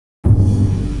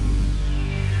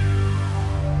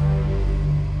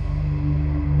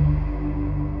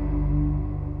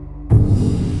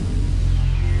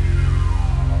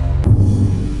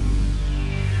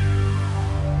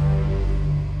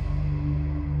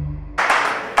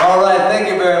All right, thank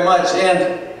you very much.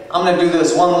 And I'm going to do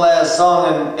this one last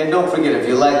song. And don't forget, if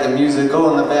you like the music, go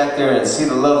in the back there and see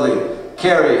the lovely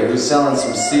Carrie, who's selling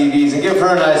some CDs. And give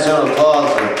her a nice round of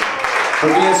applause for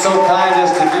being so kind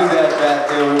as to do that back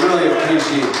there. We really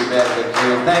appreciate you back there,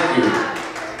 Carrie. Thank you.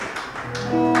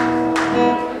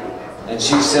 And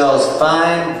she sells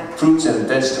fine fruits and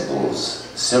vegetables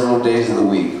several days of the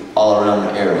week all around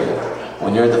the area.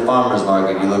 When you're at the farmer's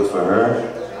market, you look for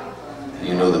her.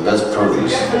 You know the best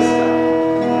produce.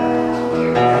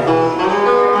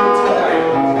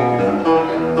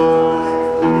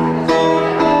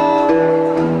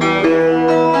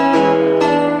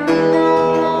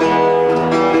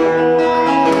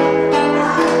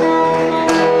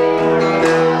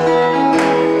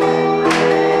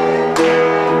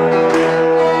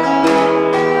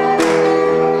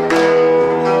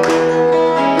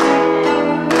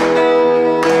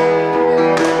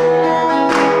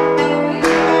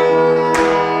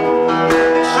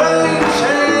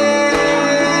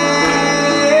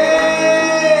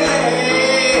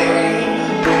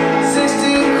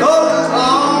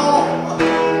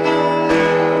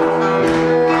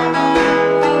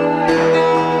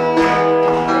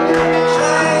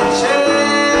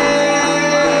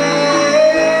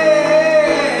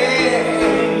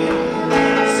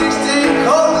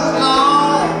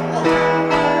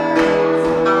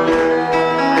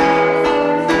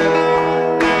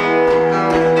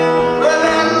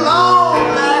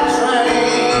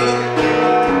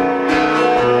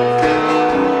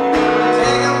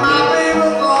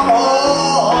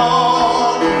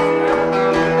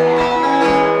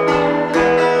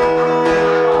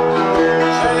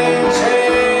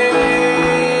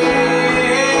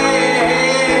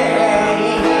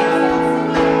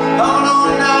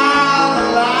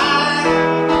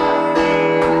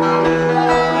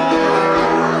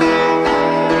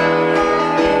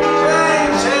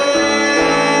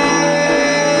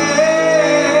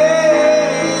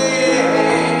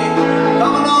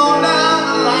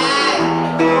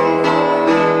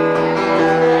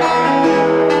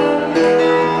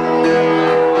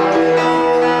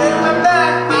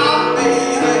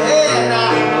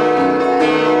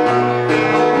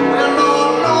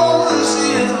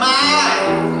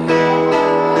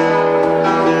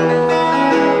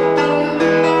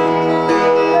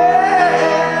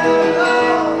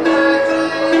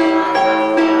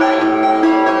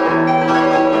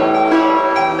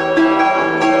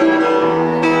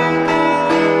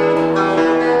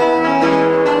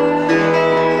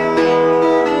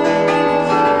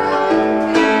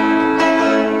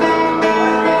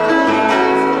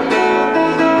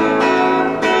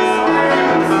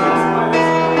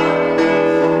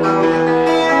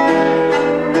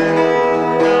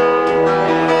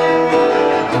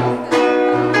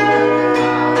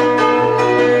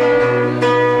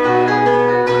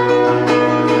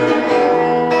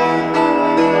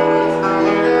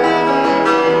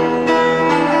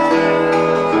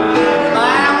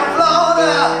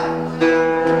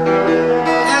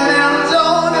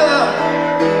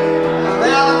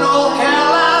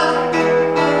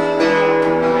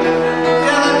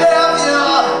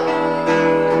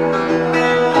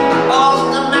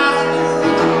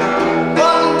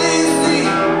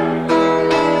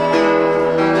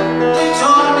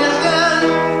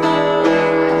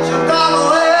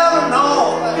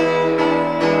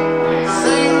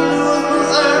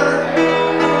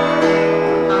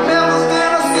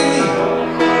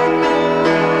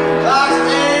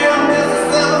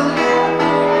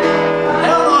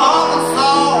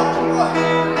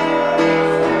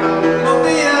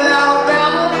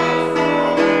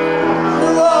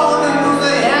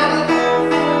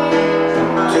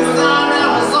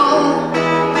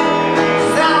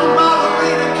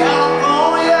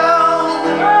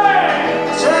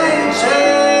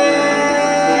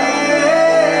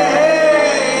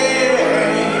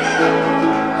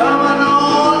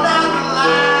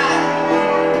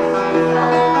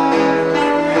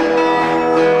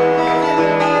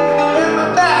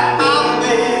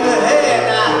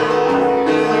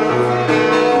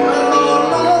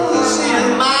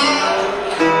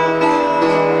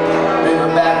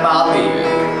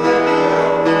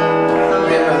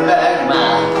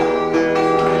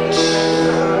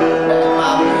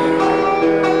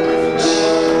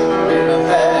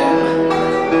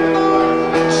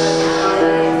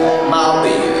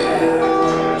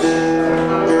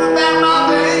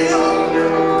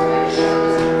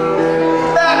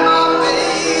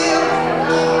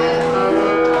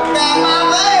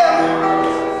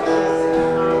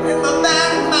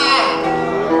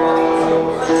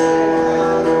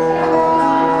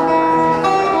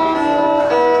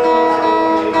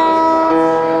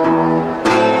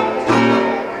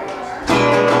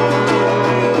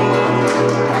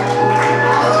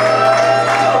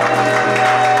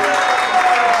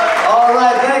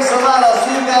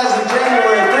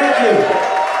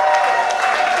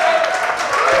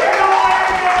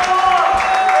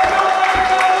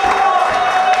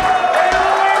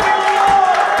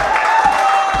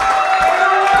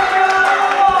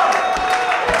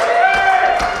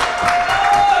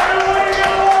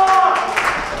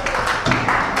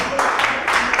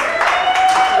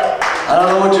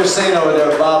 don't know what you're saying over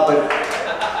there, Bob, but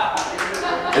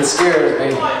it scares me.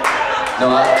 No,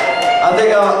 I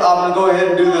think I'm gonna go ahead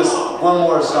and do this one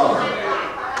more song.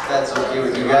 If that's okay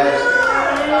with you guys.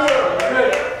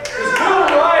 It's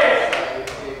Bill Wyatt.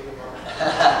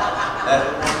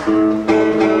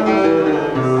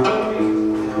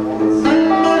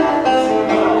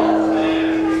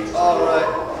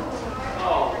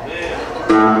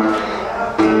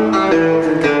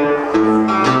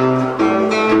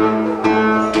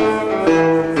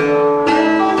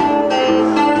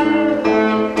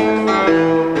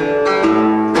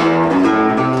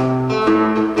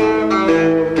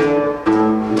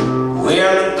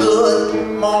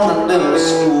 Little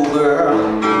school girl,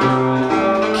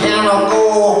 can I go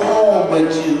home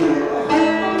with you?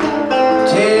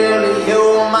 Tell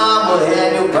your mama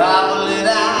and your probably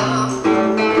down,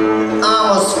 I'm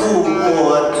a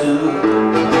schoolboy too.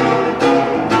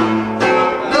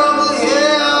 Look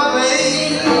here,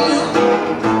 baby,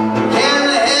 can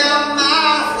I have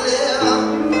myself?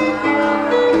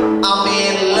 I'm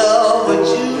in love with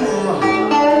you.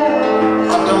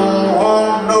 I don't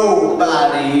want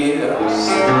nobody else.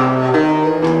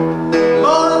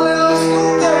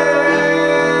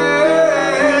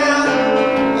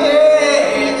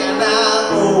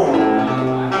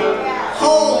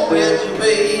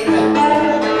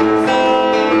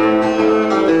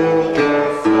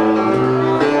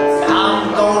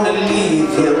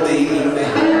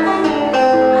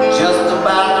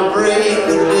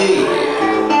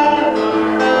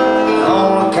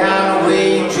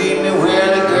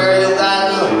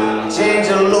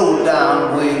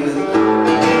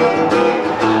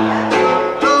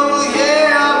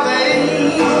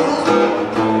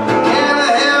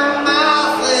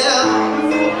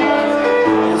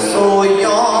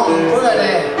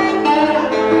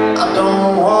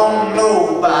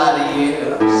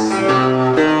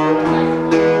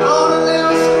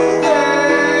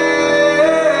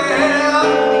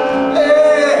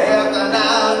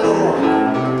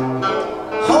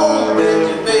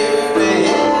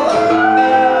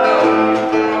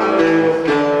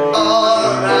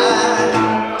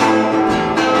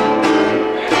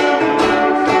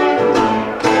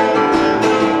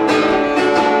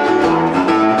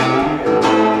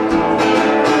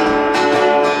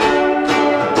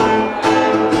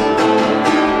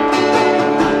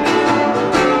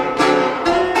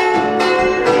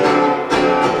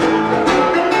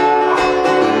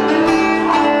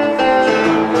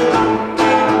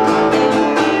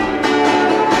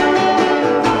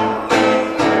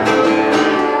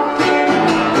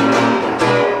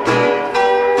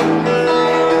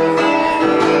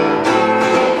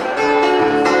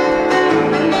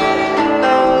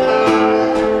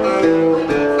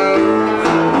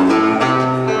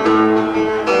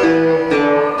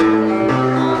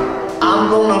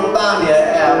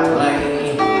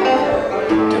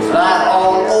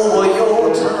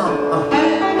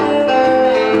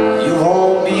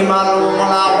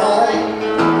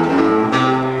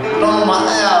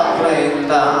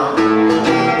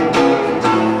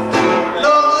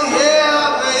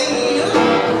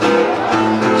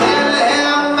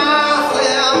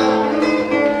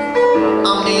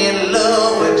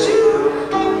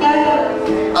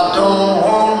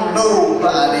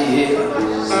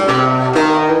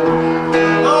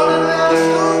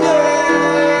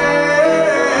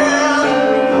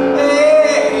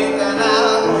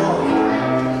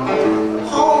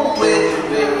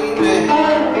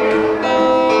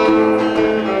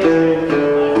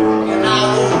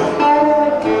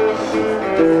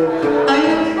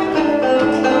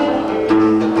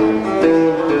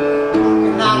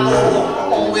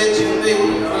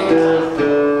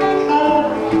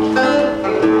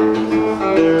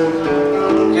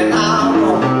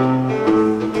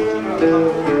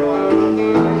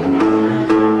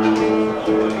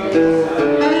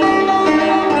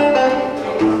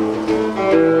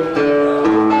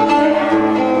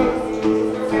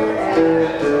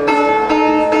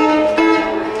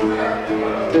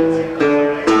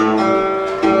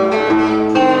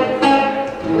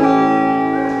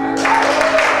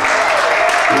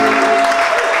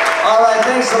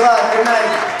 Thanks a lot. Good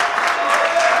night.